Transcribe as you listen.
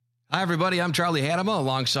Hi, everybody. I'm Charlie Hanema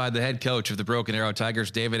alongside the head coach of the Broken Arrow Tigers,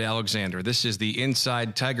 David Alexander. This is the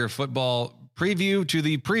Inside Tiger Football preview to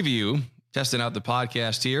the preview, testing out the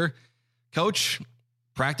podcast here. Coach,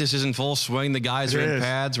 practice is in full swing. The guys are in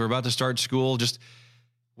pads. We're about to start school. Just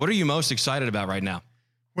what are you most excited about right now?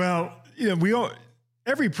 Well,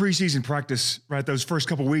 every preseason practice, right, those first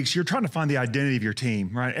couple of weeks, you're trying to find the identity of your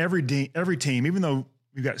team, right? Every team, even though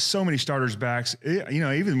we've got so many starters backs,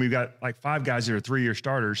 even we've got like 5 guys that are 3-year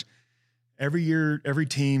starters. Every year, every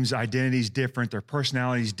team's identity is different. Their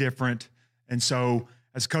personality is different. And so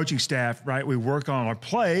as a coaching staff, right, we work on our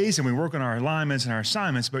plays and we work on our alignments and our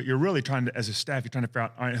assignments, but you're really trying to, as a staff, you're trying to figure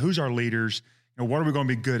out, all right, who's our leaders? What are we going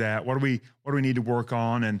to be good at? What do we need to work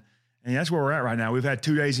on? And that's where we're at right now. We've had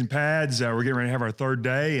 2 days in pads. We're getting ready to have our 3rd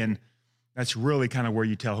day. And that's really kind of where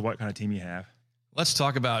you tell what kind of team you have. Let's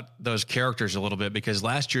talk about those characters a little bit, because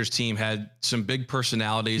last year's team had some big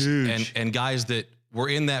personalities and guys that were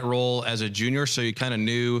in that role as a junior. So you kind of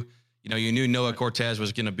knew, you knew Noah Cortez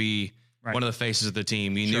was going to be one of the faces of the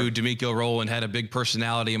team. You knew D'Amico Rowland had a big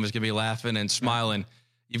personality and was going to be laughing and smiling.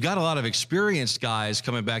 You've got a lot of experienced guys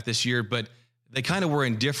coming back this year, but they kind of were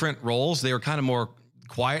in different roles. They were kind of more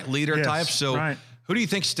quiet leader types. So who do you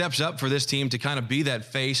think steps up for this team to kind of be that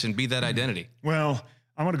face and be that identity? Well,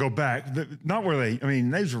 I want to go back. Not where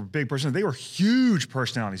those were big personalities. They were huge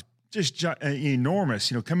personalities, just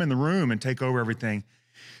enormous, come in the room and take over everything.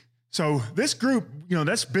 So this group,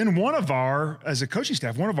 that's been one of our, as a coaching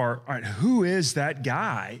staff, all right, who is that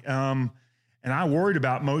guy? And I worried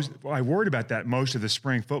about that most of the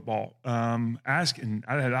spring football.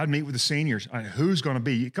 I'd meet with the seniors. Who's going to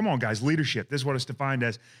be? Come on, guys, leadership. This is what it's defined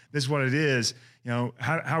as. This is what it is.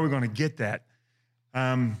 How are we going to get that?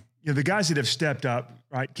 The guys that have stepped up,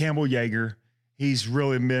 right? Campbell Yeager, he's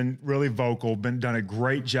really been really vocal, done a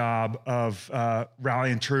great job of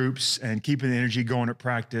rallying troops and keeping the energy going at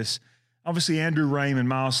practice. Obviously, Andrew Raymond,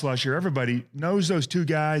 Miles Slusher, everybody knows those 2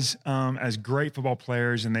 guys as great football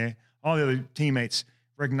players, and all the other teammates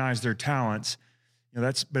recognize their talents.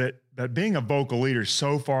 But being a vocal leader is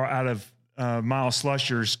so far out of Miles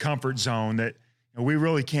Slusher's comfort zone that we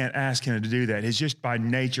really can't ask him to do that. It's just by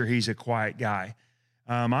nature he's a quiet guy.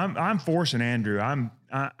 I'm forcing Andrew.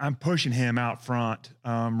 I'm pushing him out front,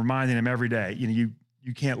 reminding him every day. You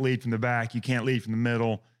can't lead from the back. You can't lead from the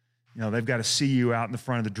middle. They've got to see you out in the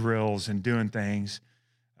front of the drills and doing things.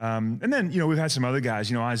 And then we've had some other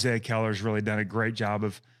guys. Isaiah Keller's really done a great job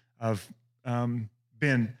of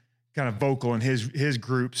being kind of vocal in his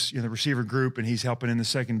groups, the receiver group, and he's helping in the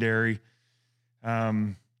secondary.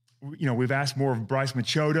 We've asked more of Bryce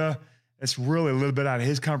Machota. That's really a little bit out of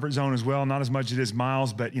his comfort zone as well. Not as much as it is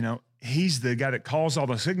Miles, but he's the guy that calls all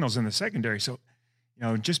the signals in the secondary. So,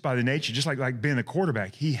 just by the nature, just like being a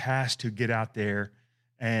quarterback, he has to get out there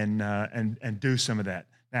and do some of that.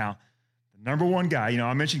 Now, the number one guy,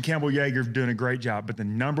 I mentioned Campbell Yeager doing a great job, but the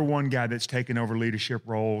number one guy that's taken over leadership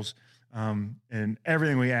roles and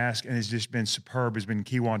everything we ask, and has just been superb, has been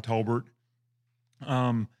Kewan Tolbert.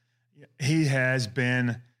 He has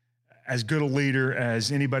been as good a leader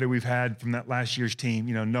as anybody we've had from that last year's team,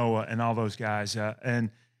 Noah and all those guys.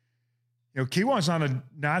 Kewan's not a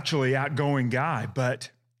naturally outgoing guy, but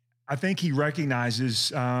I think he recognizes,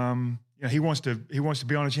 he wants to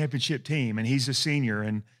be on a championship team, and he's a senior,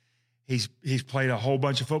 and he's played a whole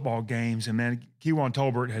bunch of football games. And man, Kewan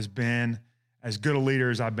Tolbert has been as good a leader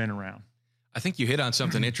as I've been around. I think you hit on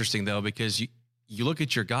something interesting though, because you look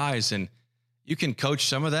at your guys and you can coach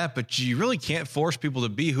some of that, but you really can't force people to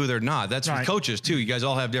be who they're not. That's with coaches too. You guys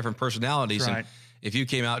all have different personalities. And if you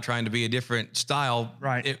came out trying to be a different style,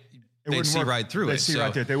 they'd see right through it. They'd see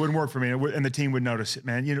right through it. They wouldn't work for me, and the team would notice it,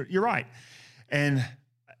 man. You're right. And,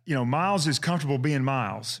 Miles is comfortable being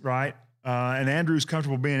Miles, right? And Andrew's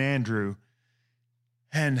comfortable being Andrew.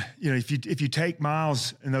 And, if you take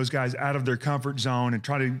Miles and those guys out of their comfort zone and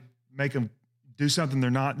try to make them do something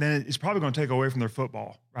they're not, then it's probably going to take away from their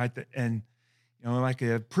football, right? And, like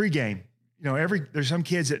a pregame, there's some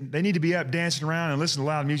kids that they need to be up dancing around and listening to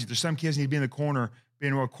loud music. There's some kids that need to be in the corner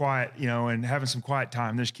being real quiet, and having some quiet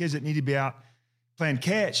time. There's kids that need to be out playing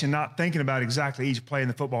catch and not thinking about exactly each play in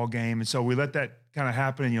the football game. And so we let that kind of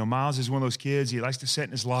happen. And, Miles is one of those kids. He likes to sit in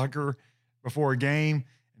his locker before a game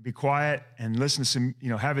and be quiet and listen to some,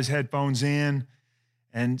 have his headphones in.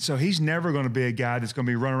 And so he's never going to be a guy that's going to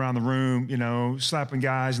be running around the room, slapping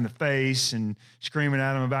guys in the face and screaming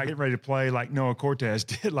at them about getting ready to play like Noah Cortez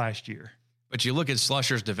did last year. But you look at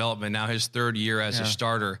Slusher's development now, his 3rd year as a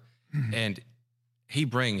starter, and he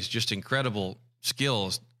brings just incredible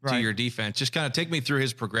skills to your defense. Just kind of take me through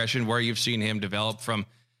his progression, where you've seen him develop from,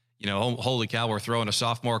 holy cow, we're throwing a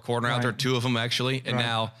sophomore corner out there, 2 of them actually, and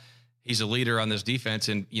now he's a leader on this defense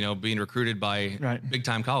and, being recruited by big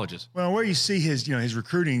time colleges. Well, where you see his, his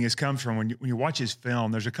recruiting comes from when you watch his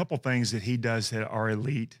film, there's a couple things that he does that are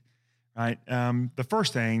elite, right? The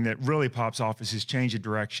first thing that really pops off is his change of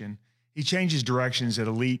direction. He changes directions at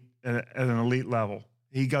an elite level.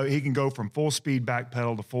 He can go from full speed back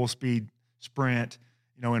pedal to full speed sprint,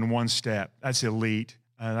 in one step. That's elite.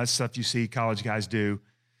 That's stuff you see college guys do,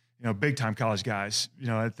 big time college guys,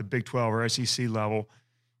 at the Big 12 or SEC level.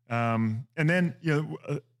 And then,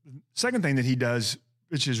 second thing that he does,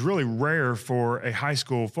 which is really rare for a high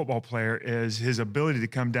school football player, is his ability to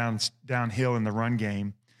come downhill in the run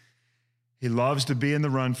game. He loves to be in the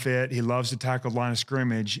run fit. He loves to tackle line of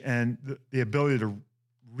scrimmage, and the ability to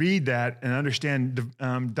read that and understand,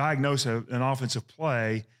 diagnose an offensive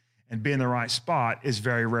play and be in the right spot is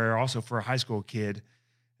very rare also for a high school kid.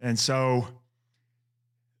 And so,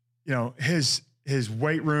 his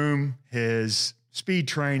weight room, his speed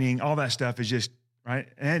training, all that stuff is just right.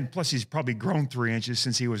 And plus he's probably grown 3 inches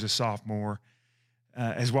since he was a sophomore,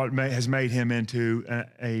 has made him into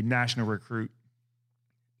a national recruit.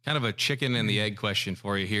 Kind of a chicken and the egg question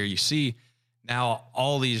for you here. You see now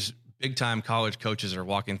all these big time college coaches are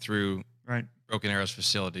walking through Broken Arrow's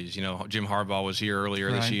facilities. Jim Harbaugh was here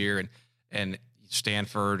earlier this year, and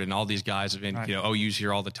Stanford and all these guys have been, OU's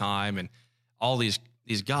here all the time, and all these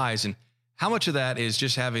guys. And how much of that is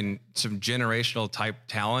just having some generational type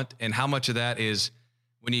talent, and how much of that is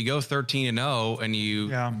when you go 13-0 and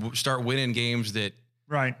you start winning games that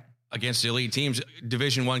against the elite teams,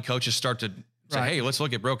 Division I coaches start to say, hey, let's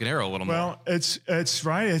look at Broken Arrow a little more. Well, it's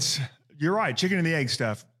right. You're right. Chicken and the egg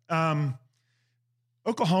stuff.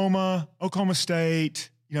 Oklahoma State,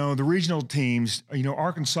 the regional teams,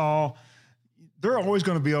 Arkansas, they're always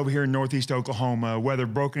going to be over here in Northeast Oklahoma, whether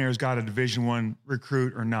Broken Arrow's got a Division I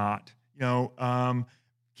recruit or not.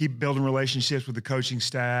 Keep building relationships with the coaching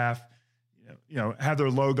staff, have their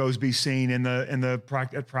logos be seen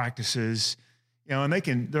at practices, and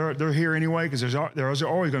they're here anyway, because there's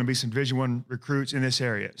always going to be some Division I recruits in this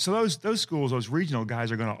area. So those schools, those regional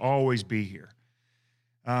guys are going to always be here.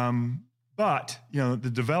 But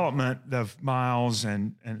the development of Miles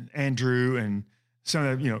and Andrew and some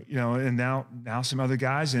of and now some other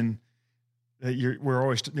guys, and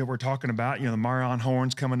we're talking about the Marion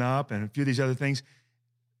Horns coming up and a few of these other things,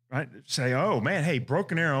 right? Say, oh man, hey,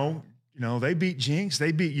 Broken Arrow, they beat Jinx,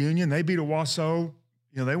 they beat Union, they beat Owasso,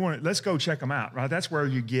 let's go check them out, right? That's where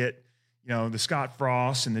you get the Scott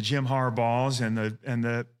Frosts and the Jim Harbaughs and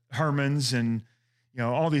the Hermans and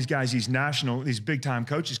all these guys, these big time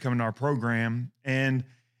coaches coming to our program, and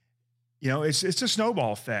it's a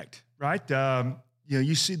snowball effect, right?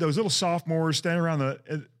 You see those little sophomores standing around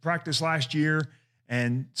the practice last year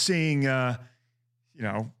and seeing, Coach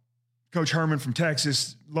Herman from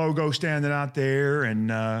Texas logo standing out there,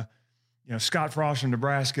 and Scott Frost from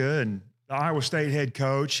Nebraska, and the Iowa State head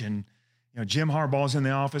coach, and Jim Harbaugh's in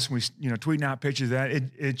the office. And we tweeting out pictures of that.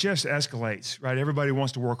 It just escalates, right? Everybody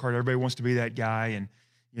wants to work hard. Everybody wants to be that guy, and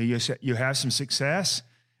you have some success.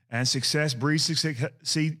 And success breeds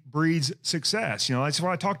success. That's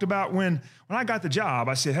what I talked about when I got the job.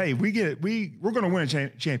 I said, hey, we're going to win a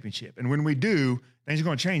championship. And when we do, things are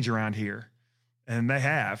going to change around here. And they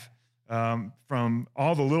have, from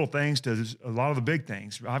all the little things to a lot of the big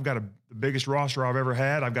things. I've got the biggest roster I've ever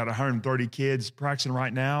had. I've got 130 kids practicing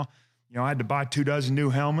right now. I had to buy 24 new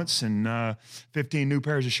helmets and 15 new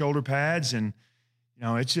pairs of shoulder pads. And,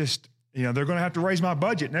 it's just, they're going to have to raise my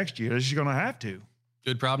budget next year. They're just going to have to.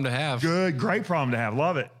 Good problem to have. Great problem to have.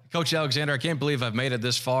 Love it. Coach Alexander, I can't believe I've made it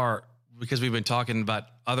this far because we've been talking about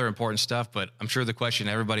other important stuff, but I'm sure the question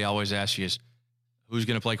everybody always asks you is, who's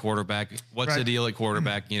going to play quarterback? What's the deal at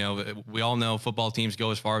quarterback? We all know football teams go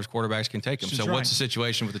as far as quarterbacks can take them. So what's the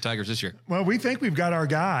situation with the Tigers this year? Well, we think we've got our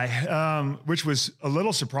guy, which was a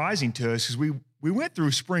little surprising to us because we went through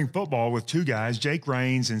spring football with two guys, Jake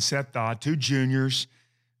Raines and Seth Dodd, two juniors,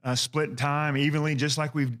 splitting time evenly, just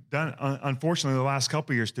like we've done, unfortunately, the last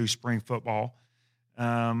couple of years through spring football.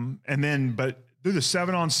 But through the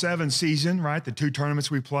 7-on-7 season, right, the two tournaments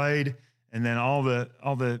we played, and then all the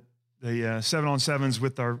 7-on-7s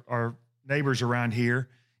with our neighbors around here,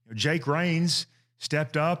 Jake Raines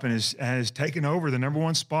stepped up and has taken over the number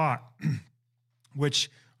one spot, which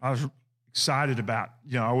I was excited about.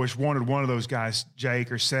 I always wanted one of those guys,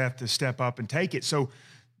 Jake or Seth, to step up and take it so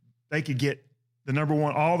they could get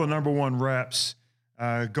all the number one reps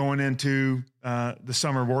going into the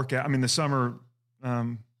summer workout. The summer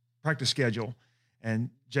practice schedule.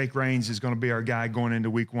 And Jake Raines is going to be our guy going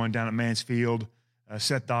into week one down at Mansfield.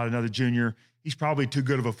 Seth Dodd, another junior. He's probably too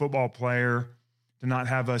good of a football player to not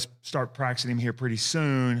have us start practicing him here pretty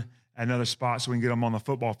soon at another spot so we can get him on the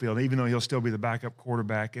football field, even though he'll still be the backup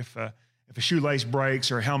quarterback. If a shoelace breaks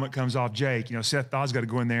or a helmet comes off Jake, Seth Dodd's got to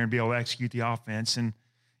go in there and be able to execute the offense and,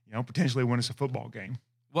 potentially win us a football game.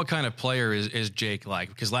 What kind of player is Jake like?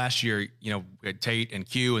 Because last year, we had Tate and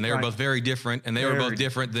Q, and they were both very different, and they were both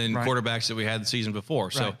different than quarterbacks that we had the season before.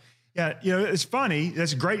 So, yeah, it's funny.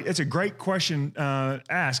 That's great. It's a great question to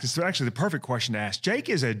ask. It's actually the perfect question to ask. Jake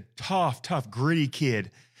is a tough, gritty kid.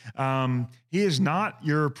 He is not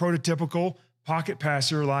your prototypical pocket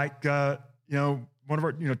passer like one of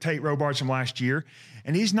our Tate Robards from last year.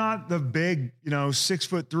 And he's not the big,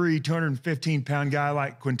 6'3", 215-pound guy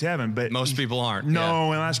like Quintevin, but most people aren't.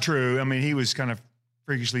 No, and that's true. I mean, he was kind of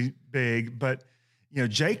freakishly big, but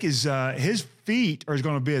Jake is his feet are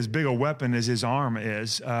going to be as big a weapon as his arm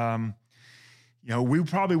is. We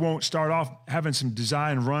probably won't start off having some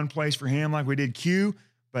design run plays for him like we did Q,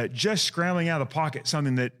 but just scrambling out of the pocket,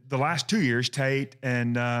 something that the last 2 years Tate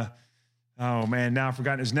and now I've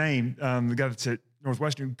forgotten his name, the guy that's at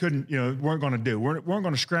Northwestern weren't going to do. Weren't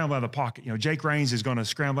going to scramble out of the pocket. Jake Raines is going to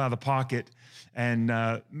scramble out of the pocket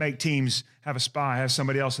and make teams have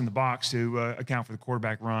somebody else in the box to account for the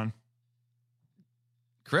quarterback run.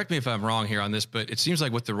 Correct me if I'm wrong here on this, but it seems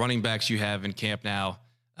like with the running backs you have in camp now,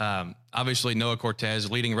 obviously Noah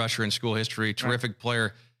Cortez, leading rusher in school history, terrific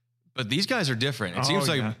player, but these guys are different. It seems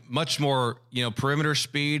like much more, perimeter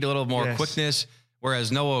speed, a little more quickness.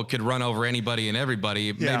 Whereas Noah could run over anybody and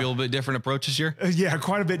everybody, maybe a little bit different approach this year?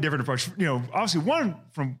 Quite a bit different approach. Obviously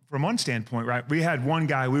from one standpoint, right, we had one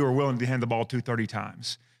guy we were willing to hand the ball to 30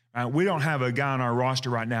 times. We don't have a guy on our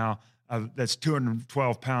roster right now that's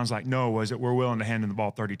 212 pounds like Noah was that we're willing to hand him the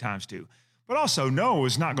ball 30 times to. But also Noah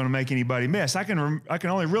was not going to make anybody miss. I can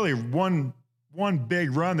only really one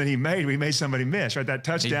big run that he made, we made somebody miss, right? That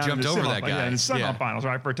touchdown. He jumped over that guy. In the semifinals,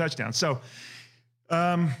 right, for a touchdown. So,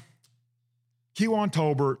 Kewan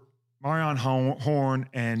Tolbert, Marion Horn,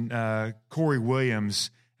 and Corey Williams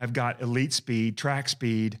have got elite speed, track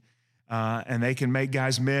speed, and they can make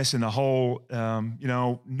guys miss in the hole.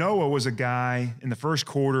 Noah was a guy in the first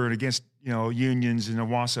quarter and against, Unions and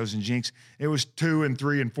Owassos and Jinx. It was 2 and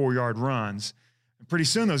 3 and 4 yard runs. And pretty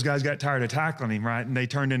soon those guys got tired of tackling him, right? And they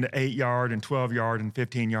turned into 8 yard and 12 yard and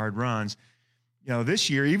 15 yard runs. This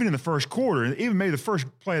year, even in the first quarter, even maybe the first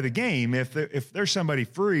play of the game, if there's somebody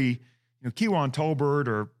free, Kewan Tolbert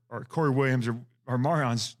or Corey Williams or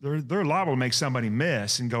Marion's, they're liable to make somebody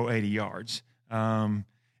miss and go 80 yards.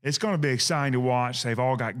 It's going to be exciting to watch. They've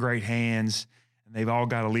all got great hands, and they've all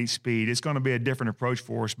got elite speed. It's going to be a different approach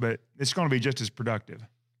for us, but it's going to be just as productive.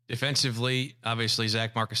 Defensively, obviously,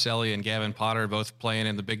 Zach Marcaselli and Gavin Potter both playing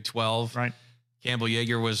in the Big 12. Right. Campbell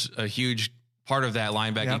Yeager was a huge part of that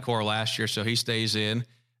linebacking core last year, so he stays in.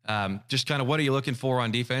 Just kind of what are you looking for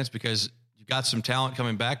on defense? Because you've got some talent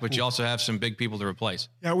coming back, but you also have some big people to replace.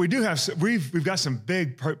 Yeah, we do have. We've got some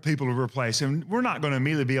big people to replace, and we're not going to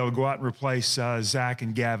immediately be able to go out and replace Zach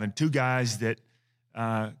and Gavin, two guys that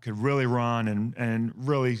could really run and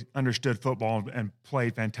really understood football and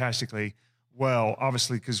played fantastically well.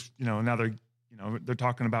 Obviously, because now they're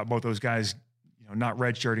talking about both those guys, not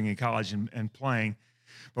redshirting in college and playing.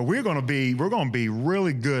 But we're going to be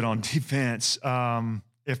really good on defense.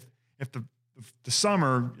 If the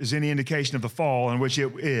summer is any indication of the fall, in which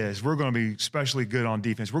it is, we're going to be especially good on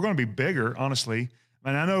defense. We're going to be bigger, honestly.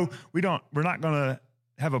 And I know we're not going to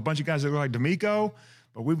have a bunch of guys that look like D'Amico,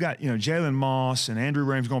 but we've got Jalen Moss and Andrew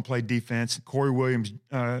Rames going to play defense. Corey Williams,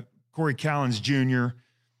 Corey Callens Jr.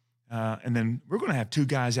 And then we're going to have two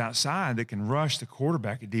guys outside that can rush the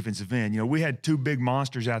quarterback at defensive end. We had two big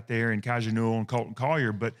monsters out there in Kaiser Newell and Colton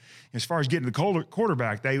Collier, but as far as getting the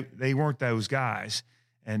quarterback, they weren't those guys.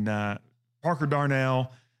 And Parker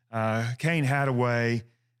Darnell, Kane Hadaway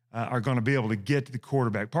are going to be able to get to the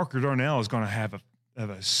quarterback. Parker Darnell is going to have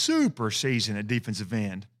a super season at defensive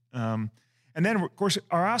end. And then, of course,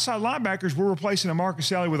 our outside linebackers, we're replacing a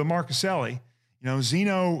Marcaselli with a Marcaselli.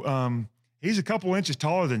 Zeno, he's a couple inches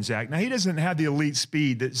taller than Zach. Now, he doesn't have the elite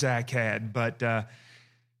speed that Zach had, but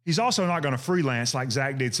he's also not going to freelance like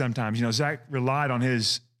Zach did sometimes. Zach relied on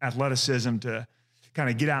his athleticism to kind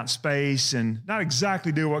of get out in space and not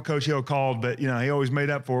exactly do what Coach Hill called, but, he always made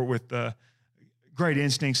up for it with great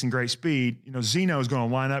instincts and great speed. Zeno is going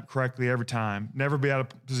to line up correctly every time, never be out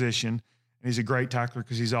of position, and he's a great tackler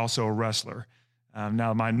because he's also a wrestler.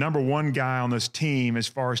 Now, my number one guy on this team as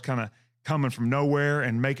far as kind of coming from nowhere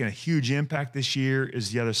and making a huge impact this year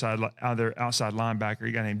is the other outside linebacker,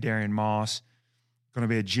 a guy named Darian Moss, going to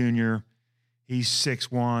be a junior. He's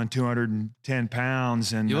 6'1", 210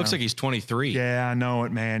 pounds. And he looks like he's 23. Yeah, I know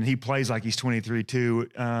it, man. He plays like he's 23 too.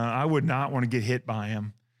 I would not want to get hit by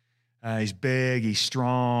him. He's big, he's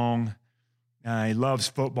strong, He loves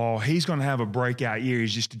football. He's going to have a breakout year.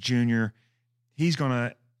 He's just a junior. He's going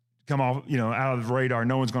to come off, out of the radar.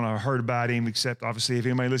 No one's going to have heard about him, except obviously if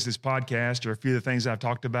anybody listens to this podcast or a few of the things I've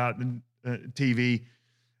talked about in TV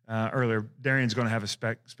earlier. Darian's going to have a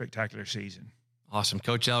spectacular season. Awesome.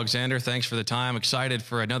 Coach Alexander, thanks for the time. Excited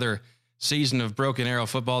for another season of Broken Arrow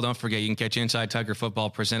football. Don't forget, you can catch Inside Tiger Football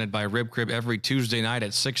presented by Rib Crib every Tuesday night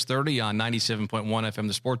at 6:30 on 97.1 FM,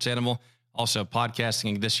 The Sports Animal. Also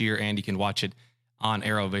podcasting this year, and you can watch it on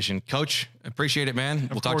Arrow Vision. Coach, appreciate it, man.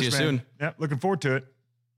 We'll talk to you soon. Yep, looking forward to it.